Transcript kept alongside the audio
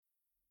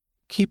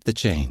Keep the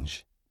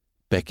change.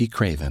 Becky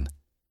Craven.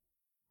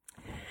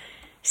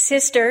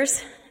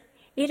 Sisters,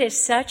 it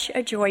is such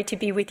a joy to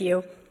be with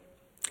you.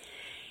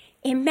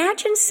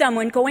 Imagine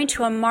someone going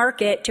to a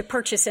market to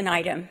purchase an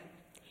item.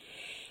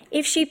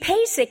 If she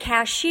pays the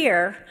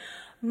cashier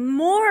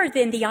more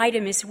than the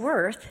item is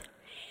worth,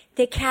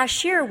 the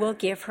cashier will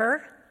give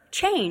her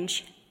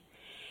change.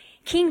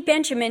 King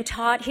Benjamin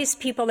taught his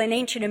people in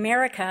ancient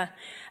America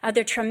of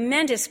the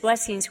tremendous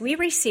blessings we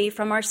receive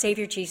from our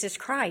Savior Jesus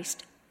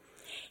Christ.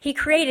 He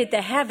created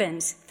the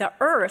heavens, the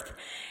earth,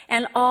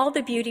 and all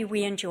the beauty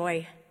we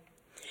enjoy.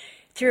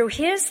 Through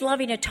his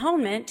loving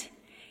atonement,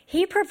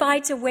 he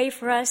provides a way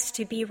for us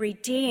to be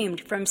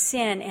redeemed from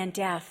sin and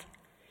death.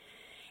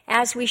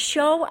 As we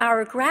show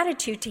our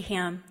gratitude to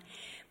him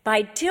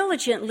by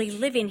diligently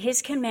living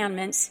his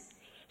commandments,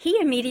 he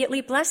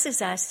immediately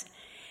blesses us,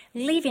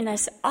 leaving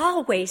us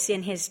always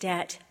in his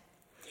debt.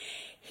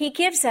 He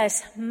gives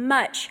us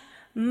much,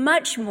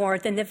 much more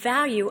than the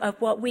value of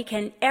what we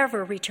can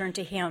ever return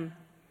to him.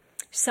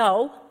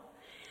 So,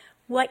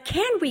 what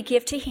can we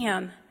give to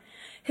him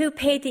who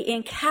paid the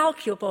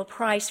incalculable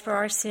price for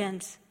our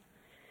sins?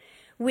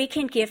 We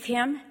can give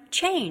him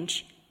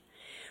change.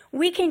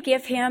 We can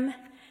give him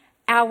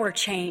our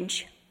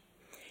change.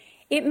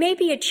 It may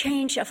be a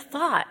change of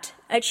thought,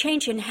 a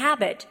change in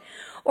habit,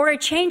 or a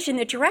change in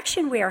the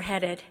direction we are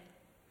headed.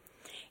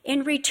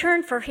 In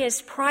return for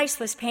his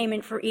priceless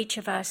payment for each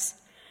of us,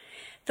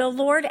 the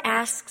Lord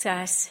asks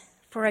us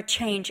for a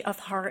change of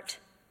heart.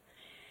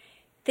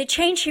 The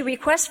change he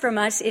requests from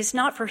us is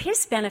not for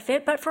his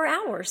benefit, but for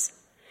ours.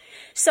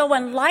 So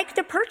unlike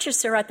the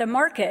purchaser at the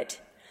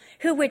market,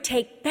 who would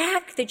take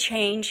back the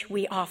change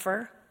we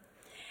offer,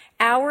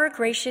 our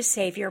gracious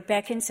Savior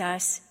beckons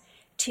us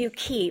to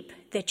keep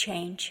the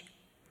change.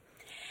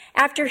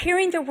 After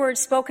hearing the words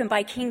spoken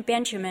by King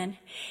Benjamin,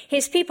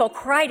 his people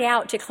cried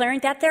out, declaring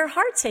that their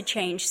hearts had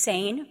changed,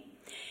 saying,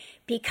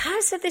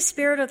 "Because of the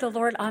Spirit of the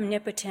Lord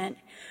Omnipotent,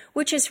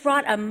 which has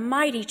wrought a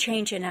mighty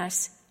change in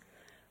us,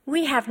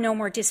 we have no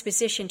more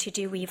disposition to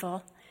do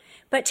evil,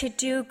 but to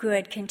do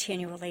good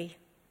continually."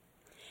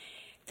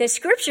 The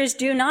scriptures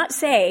do not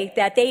say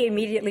that they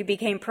immediately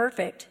became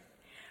perfect,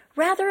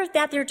 rather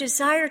that their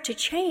desire to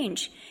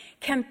change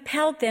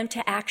compelled them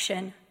to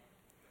action.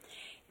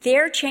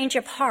 Their change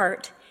of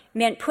heart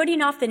meant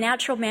putting off the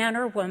natural man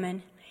or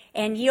woman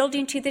and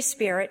yielding to the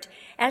Spirit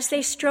as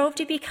they strove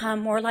to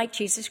become more like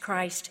Jesus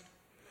Christ.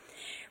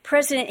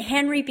 President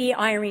Henry B.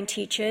 Eyring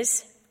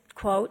teaches,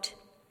 quote,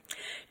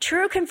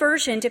 "True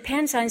conversion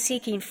depends on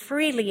seeking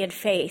freely in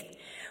faith,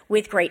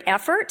 with great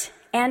effort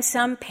and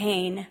some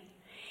pain.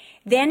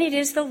 Then it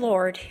is the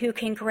Lord who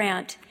can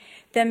grant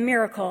the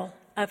miracle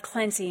of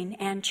cleansing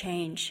and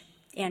change,"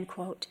 end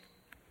quote.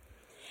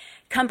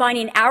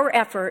 Combining our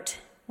effort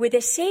with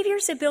the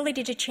Savior's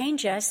ability to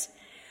change us,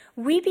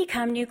 we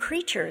become new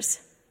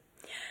creatures.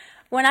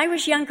 When I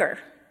was younger,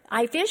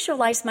 I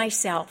visualized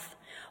myself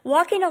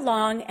walking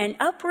along an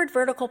upward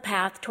vertical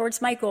path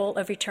towards my goal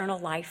of eternal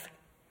life.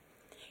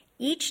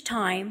 Each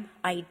time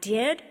I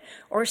did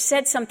or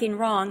said something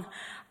wrong,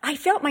 I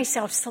felt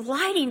myself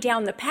sliding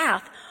down the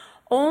path,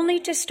 only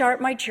to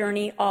start my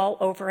journey all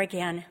over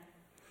again.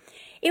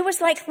 It was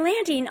like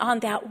landing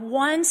on that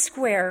one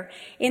square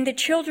in the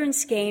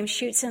children's game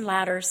Chutes and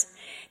Ladders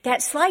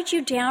that slides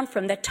you down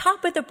from the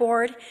top of the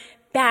board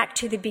back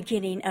to the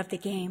beginning of the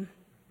game.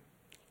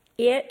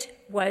 It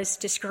was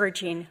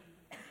discouraging.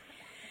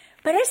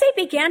 But as I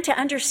began to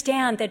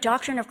understand the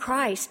doctrine of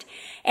Christ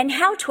and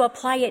how to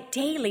apply it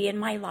daily in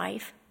my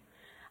life,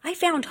 I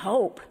found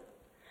hope.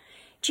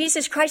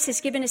 Jesus Christ has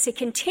given us a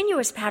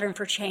continuous pattern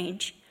for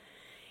change.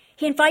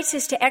 He invites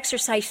us to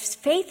exercise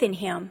faith in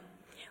him,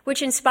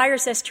 which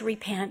inspires us to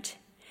repent,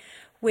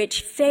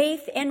 which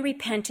faith and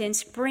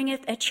repentance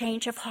bringeth a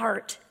change of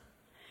heart.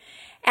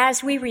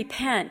 As we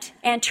repent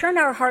and turn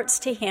our hearts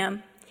to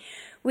him,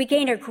 we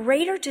gain a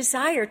greater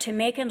desire to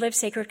make and live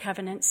sacred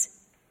covenants.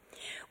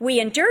 We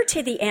endure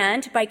to the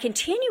end by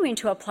continuing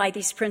to apply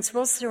these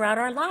principles throughout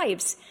our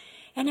lives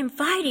and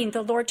inviting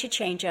the Lord to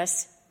change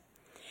us.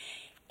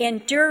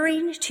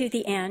 Enduring to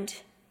the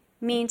end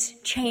means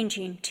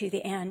changing to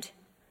the end.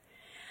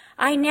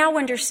 I now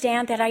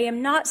understand that I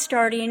am not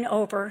starting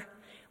over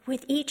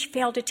with each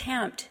failed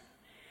attempt,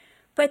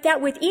 but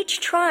that with each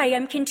try,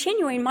 I'm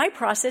continuing my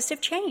process of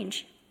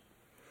change.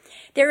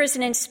 There is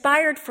an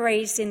inspired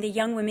phrase in the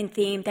Young Women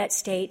theme that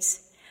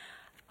states,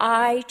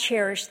 "I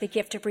cherish the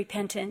gift of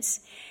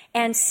repentance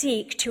and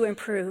seek to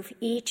improve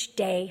each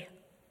day."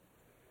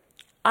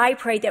 I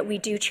pray that we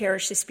do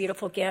cherish this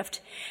beautiful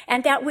gift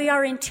and that we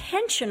are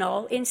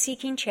intentional in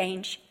seeking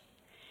change.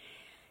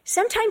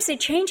 Sometimes the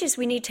changes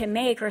we need to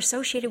make are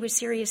associated with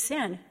serious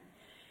sin,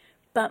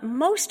 but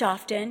most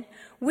often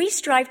we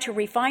strive to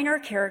refine our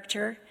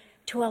character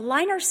to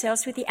align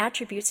ourselves with the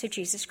attributes of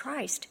Jesus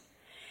Christ.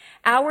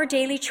 Our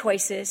daily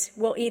choices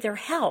will either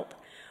help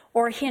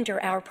or hinder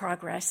our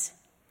progress.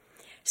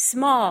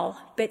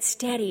 Small but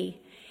steady,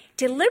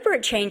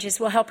 deliberate changes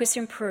will help us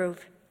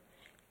improve.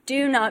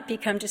 Do not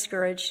become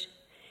discouraged.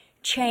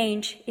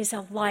 Change is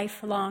a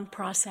lifelong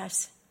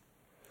process.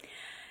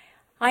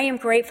 I am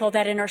grateful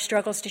that in our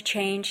struggles to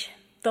change,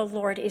 the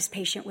Lord is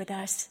patient with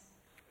us.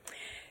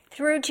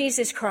 Through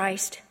Jesus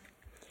Christ,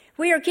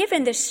 we are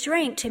given the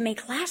strength to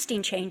make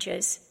lasting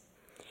changes.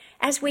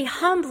 As we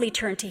humbly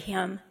turn to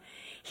him,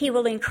 he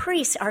will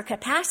increase our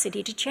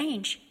capacity to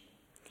change.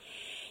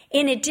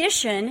 In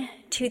addition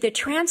to the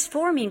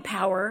transforming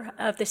power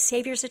of the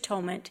Savior's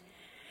atonement,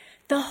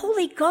 the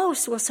Holy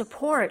Ghost will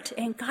support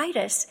and guide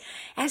us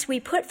as we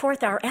put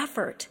forth our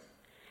effort.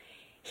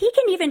 He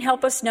can even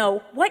help us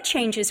know what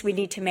changes we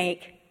need to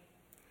make.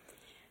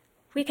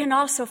 We can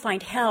also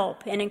find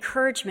help and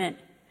encouragement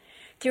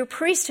through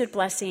priesthood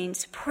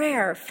blessings,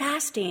 prayer,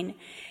 fasting,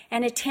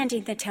 and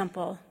attending the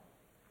temple.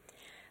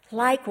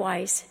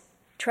 Likewise,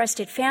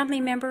 trusted family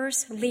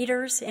members,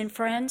 leaders, and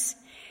friends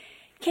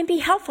can be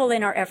helpful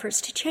in our efforts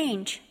to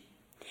change.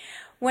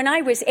 When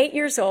I was 8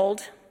 years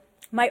old,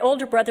 my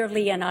older brother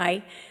Lee and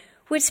I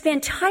would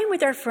spend time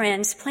with our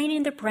friends playing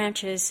in the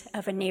branches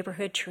of a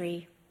neighborhood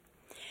tree.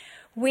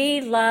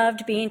 We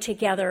loved being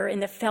together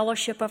in the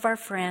fellowship of our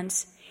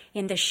friends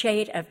in the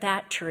shade of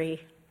that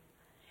tree.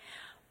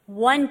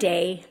 One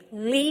day,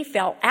 Lee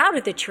fell out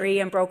of the tree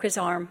and broke his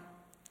arm.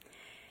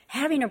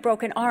 Having a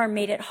broken arm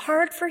made it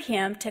hard for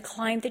him to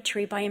climb the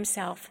tree by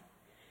himself.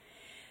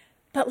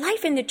 But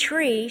life in the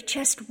tree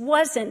just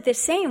wasn't the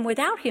same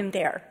without him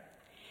there.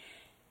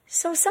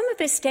 So some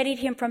of us steadied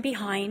him from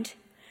behind,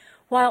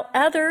 while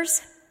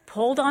others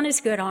pulled on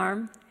his good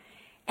arm,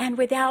 and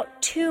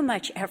without too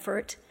much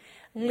effort,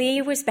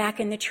 Lee was back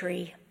in the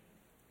tree.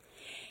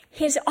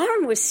 His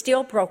arm was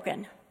still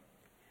broken,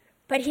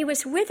 but he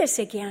was with us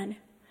again,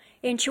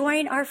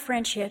 enjoying our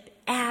friendship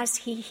as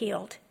he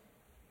healed.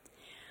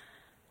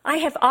 I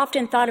have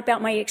often thought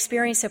about my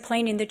experience of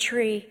playing in the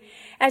tree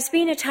as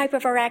being a type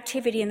of our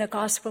activity in the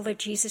gospel of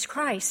Jesus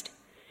Christ.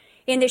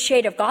 In the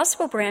shade of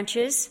gospel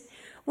branches,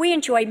 we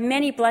enjoy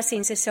many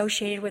blessings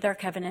associated with our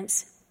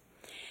covenants.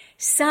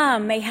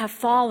 Some may have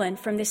fallen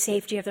from the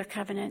safety of their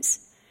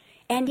covenants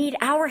and need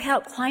our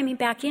help climbing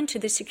back into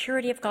the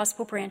security of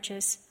gospel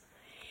branches.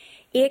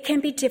 It can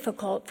be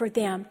difficult for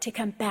them to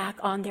come back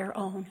on their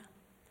own.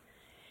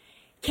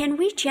 Can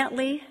we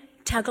gently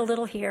tug a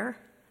little here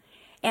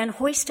and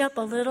hoist up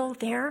a little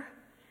there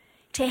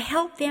to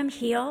help them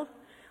heal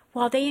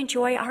while they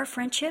enjoy our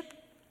friendship?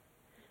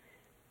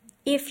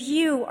 If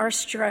you are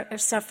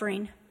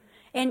suffering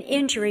an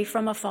injury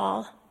from a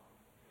fall,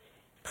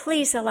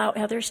 please allow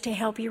others to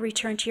help you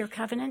return to your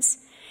covenants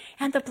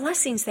and the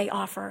blessings they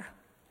offer.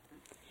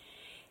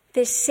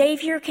 The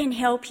Savior can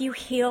help you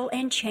heal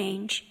and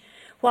change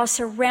while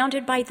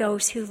surrounded by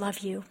those who love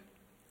you.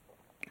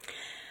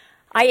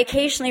 I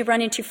occasionally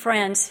run into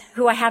friends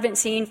who I haven't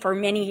seen for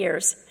many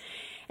years,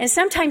 and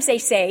sometimes they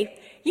say,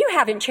 "You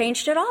haven't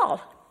changed at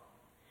all."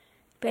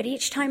 But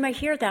each time I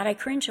hear that, I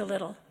cringe a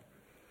little,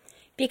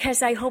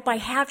 because I hope I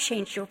have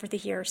changed over the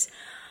years.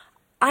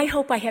 I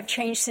hope I have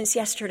changed since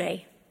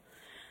yesterday.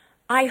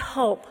 I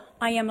hope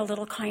I am a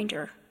little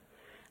kinder,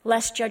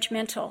 less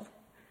judgmental,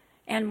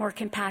 and more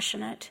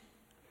compassionate.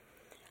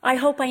 I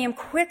hope I am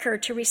quicker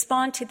to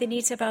respond to the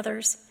needs of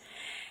others,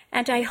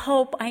 and I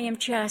hope I am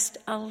just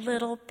a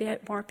little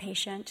bit more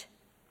patient.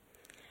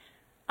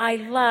 I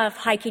love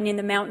hiking in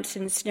the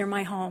mountains near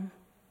my home.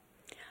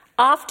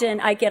 Often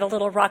I get a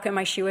little rock in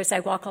my shoe as I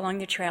walk along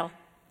the trail.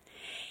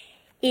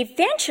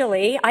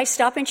 Eventually, I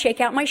stop and shake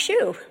out my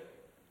shoe.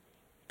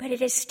 But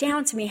it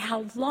astounds me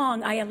how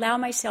long I allow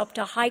myself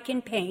to hike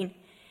in pain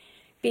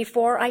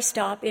before I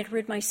stop and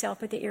rid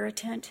myself of the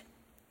irritant.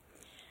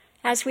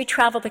 As we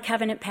travel the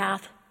covenant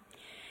path,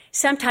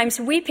 sometimes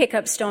we pick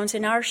up stones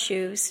in our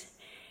shoes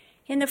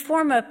in the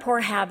form of poor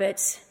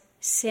habits,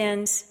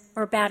 sins,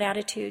 or bad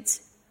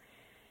attitudes.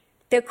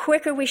 The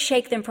quicker we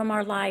shake them from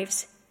our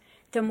lives,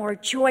 the more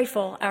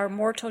joyful our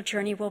mortal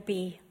journey will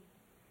be.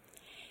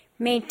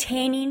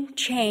 Maintaining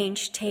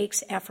change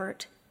takes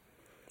effort.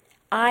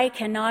 I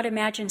cannot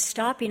imagine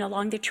stopping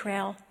along the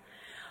trail,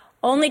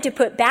 only to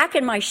put back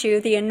in my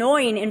shoe the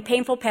annoying and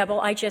painful pebble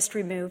I just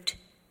removed.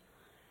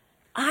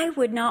 I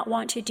would not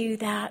want to do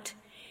that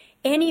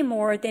any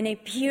more than a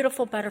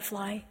beautiful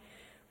butterfly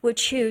would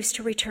choose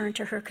to return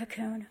to her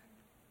cocoon.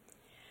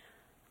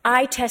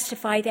 I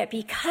testify that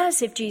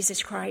because of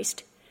Jesus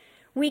Christ,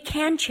 we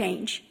can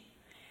change.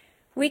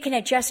 We can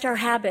adjust our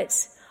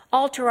habits,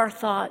 alter our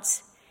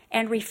thoughts,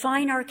 and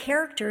refine our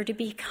character to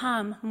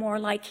become more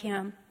like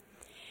him.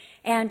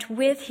 And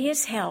with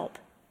his help,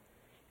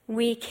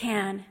 we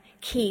can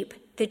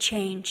keep the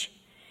change.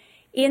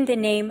 In the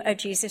name of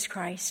Jesus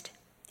Christ,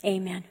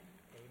 amen.